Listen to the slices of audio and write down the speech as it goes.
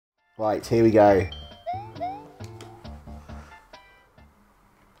Right, here we go.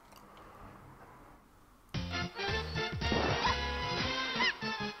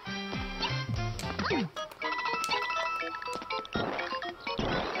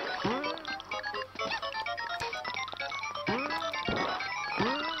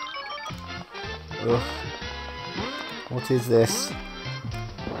 Ugh. What is this?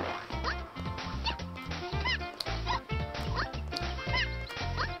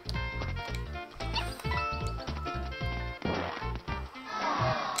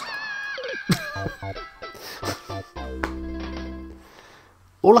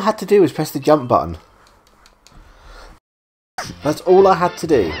 All I had to do was press the jump button. That's all I had to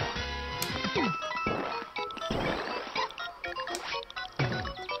do.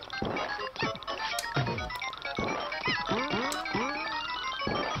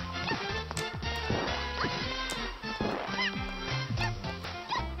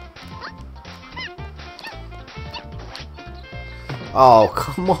 Oh,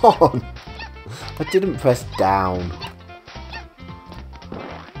 come on! I didn't press down.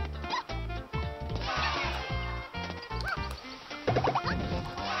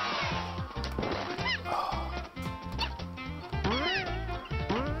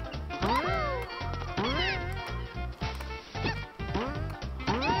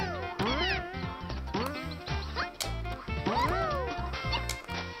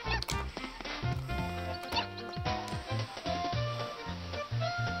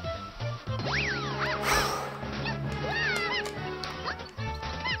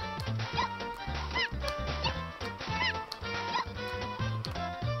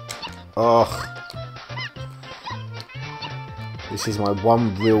 Ugh. This is my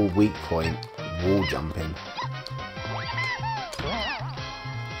one real weak point, wall jumping.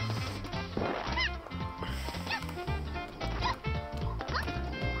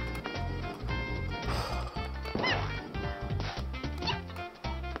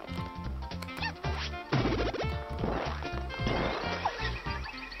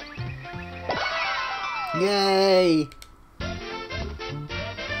 Yay!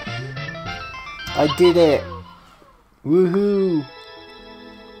 I did it! Woohoo!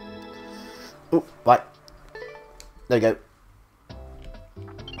 Oh, right. There you go.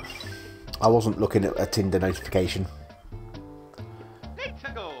 I wasn't looking at a Tinder notification. Let's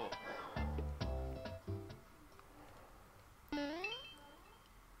go.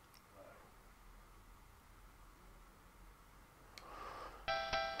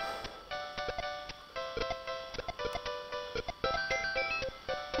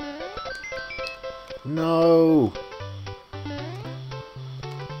 No!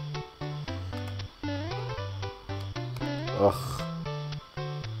 Ugh.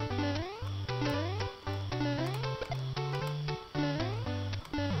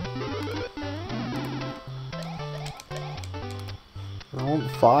 I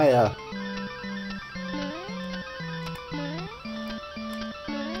want fire.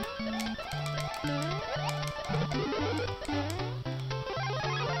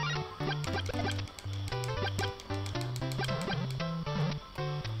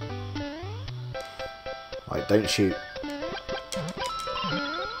 Right, don't shoot.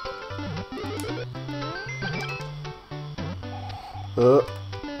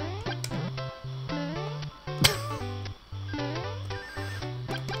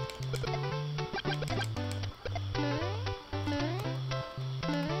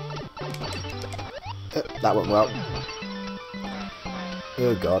 That went well.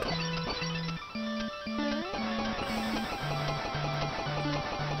 Oh god.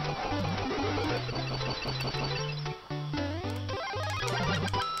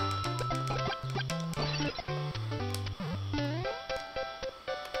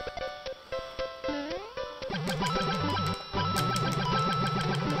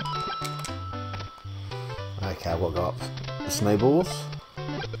 Okay, I've got to go up the snowballs.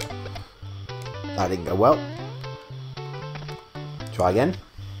 That didn't go well. Try again.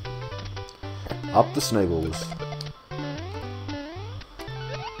 Up the snowballs.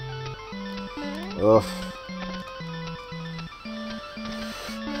 Ugh.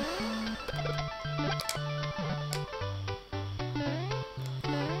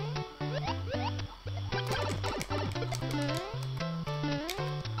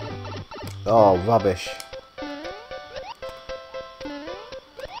 Oh, rubbish.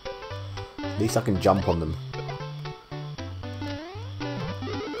 At least I can jump on them.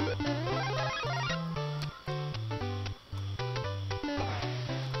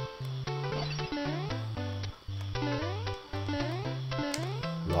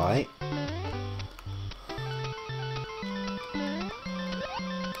 Right.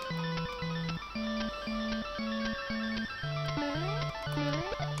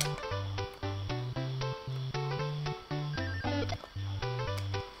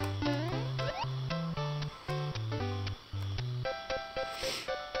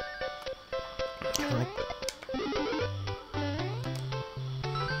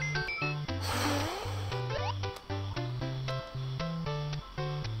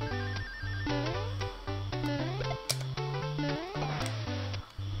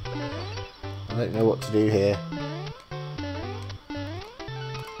 I don't know what to do here.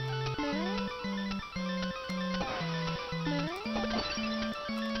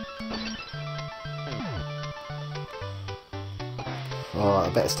 Oh, I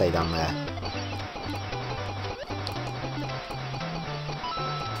better stay down there.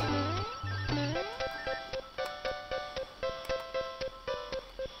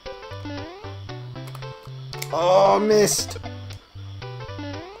 Oh, missed!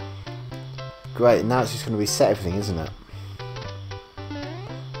 Great, now it's just going to reset everything, isn't it?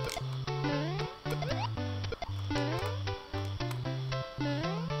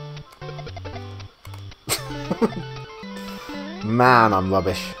 Man, I'm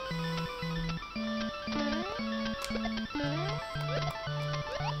rubbish.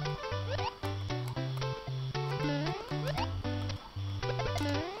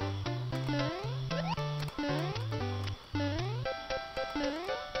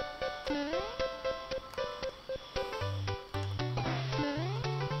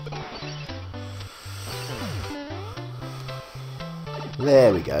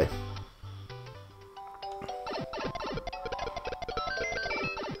 There we go.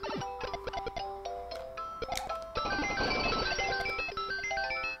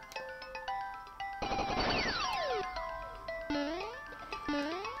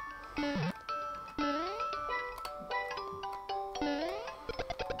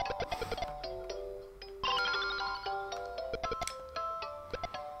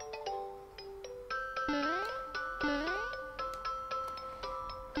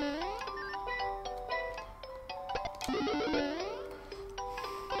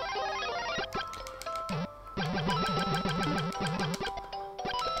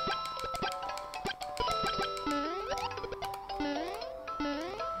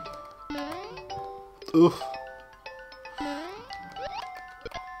 Oof.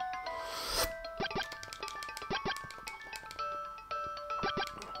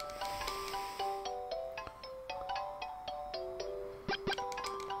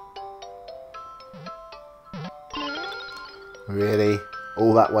 Really?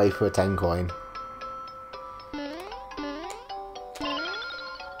 All that way for a 10 coin?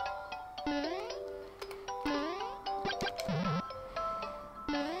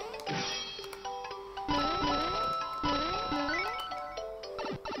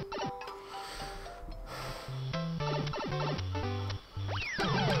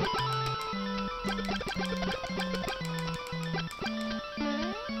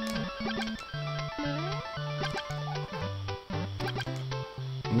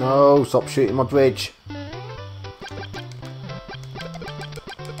 No, stop shooting my bridge.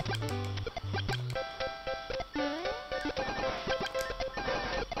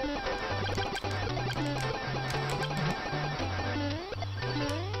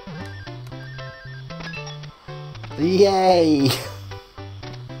 Yay!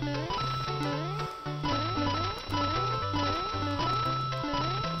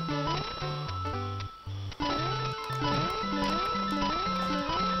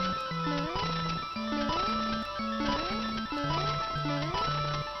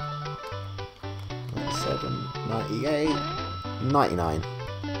 That's 7, 98, 99.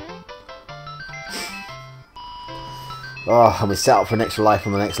 Oh, and we set up for an extra life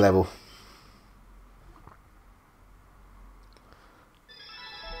on the next level.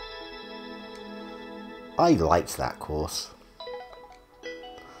 I liked that course.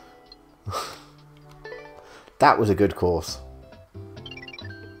 That was a good course.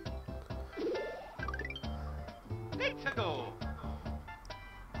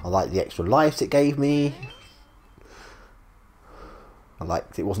 I liked the extra lives it gave me. I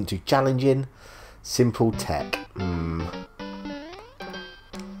liked it wasn't too challenging. Simple tech.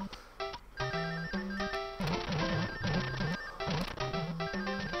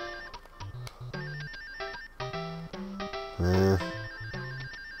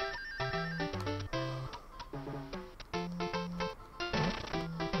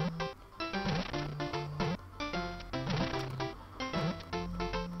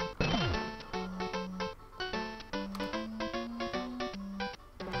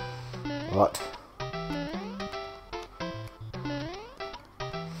 What?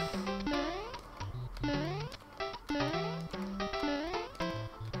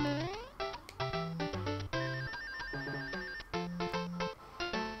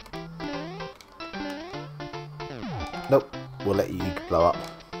 Nope, we'll let you blow up.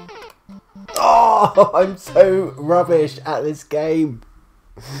 Oh, I'm so rubbish at this game.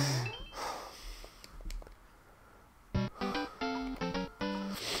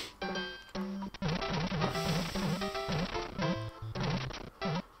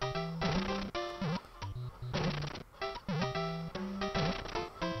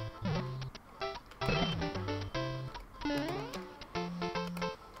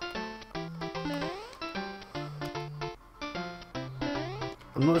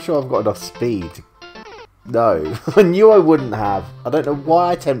 I'm not sure I've got enough speed. No, I knew I wouldn't have. I don't know why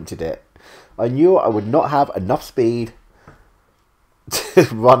I attempted it. I knew I would not have enough speed to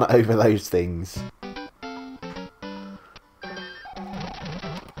run over those things.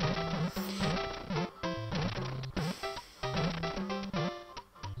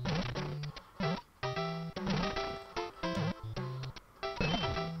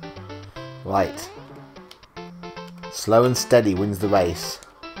 Right. Slow and steady wins the race.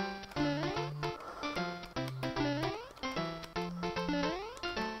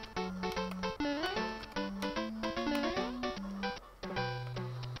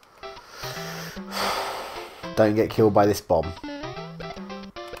 Don't get killed by this bomb.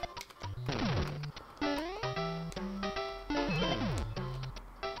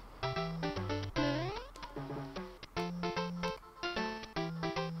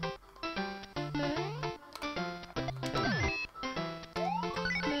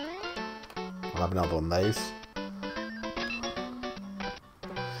 I'll have another one of those.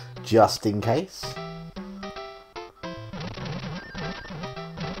 Just in case.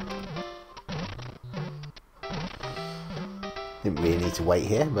 Didn't really need to wait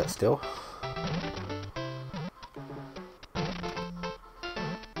here, but still.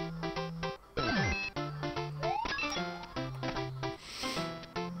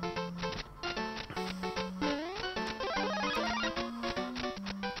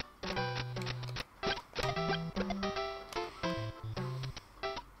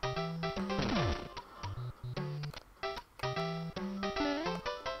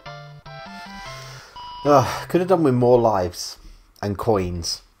 Could have done with more lives and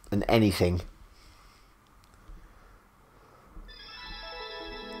coins and anything.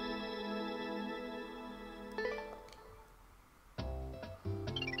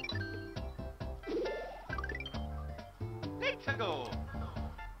 Let's go.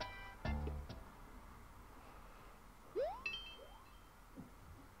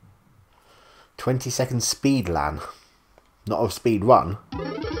 20-second speed lan, not a speed run.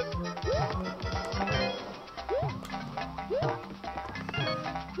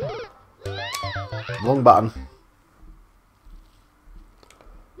 Wrong button.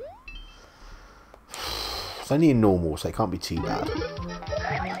 It's only in normal, so it can't be too bad.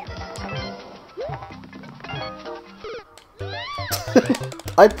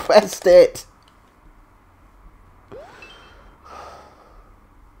 I pressed it!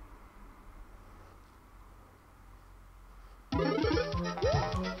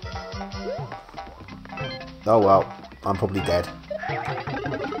 Oh well, I'm probably dead.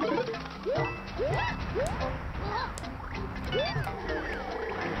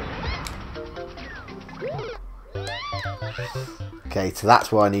 Okay, so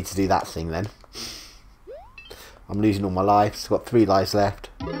that's where I need to do that thing then. I'm losing all my lives. Got 3 lives left.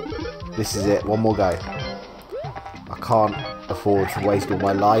 This is it. One more go. I can't afford to waste all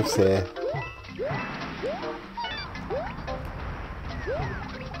my lives here.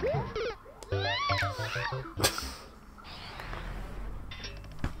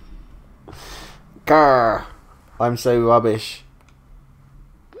 Grr! I'm so rubbish.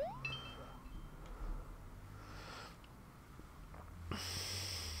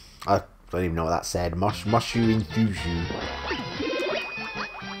 I don't even know what that said. Mushu infuse you.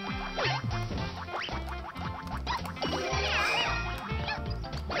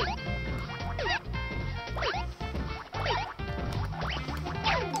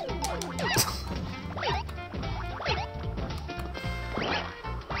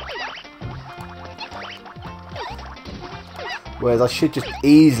 Whereas I should just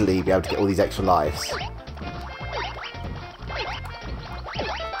easily be able to get all these extra lives.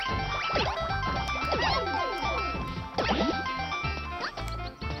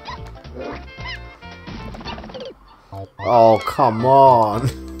 Oh, come on.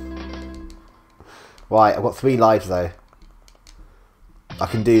 Right, I've got 3 lives though. I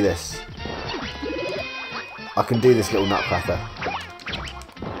can do this. I can do this, little nutcracker.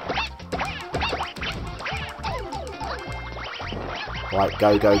 Right,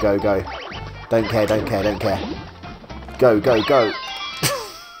 go, go, go, go. Don't care, don't care, don't care. Go, go, go.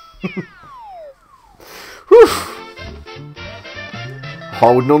 Whew.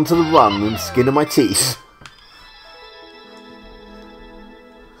 Holding on to the run with the skin of my teeth.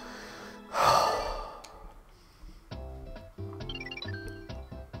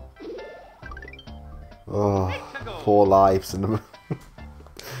 Oh, 4 lives and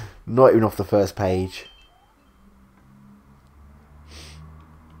not even off the first page.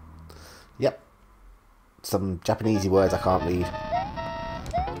 Yep. Some Japanesey words I can't read.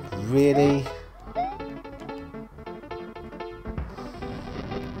 Really?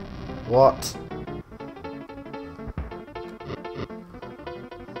 What?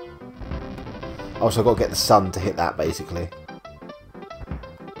 Oh, so I've got to get the sun to hit that, basically.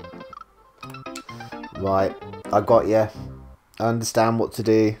 Right, I got you. I understand what to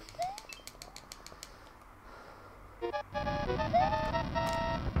do.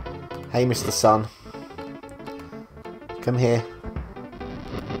 Hey, Mr. Sun. Come here.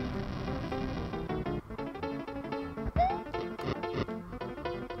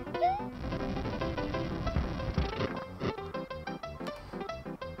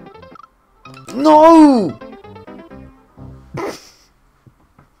 No!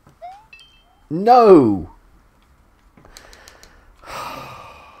 No!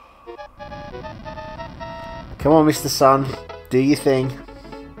 Come on, Mr. Sun. Do your thing.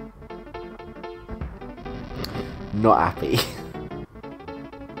 Not happy.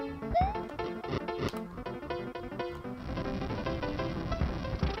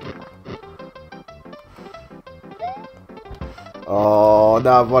 Oh,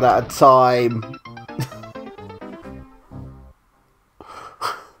 no, I've run out of time.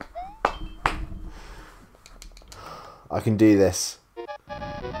 I can do this.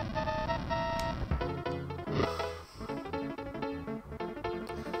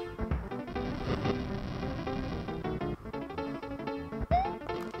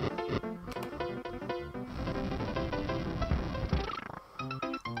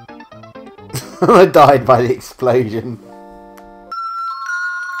 I died by the explosion.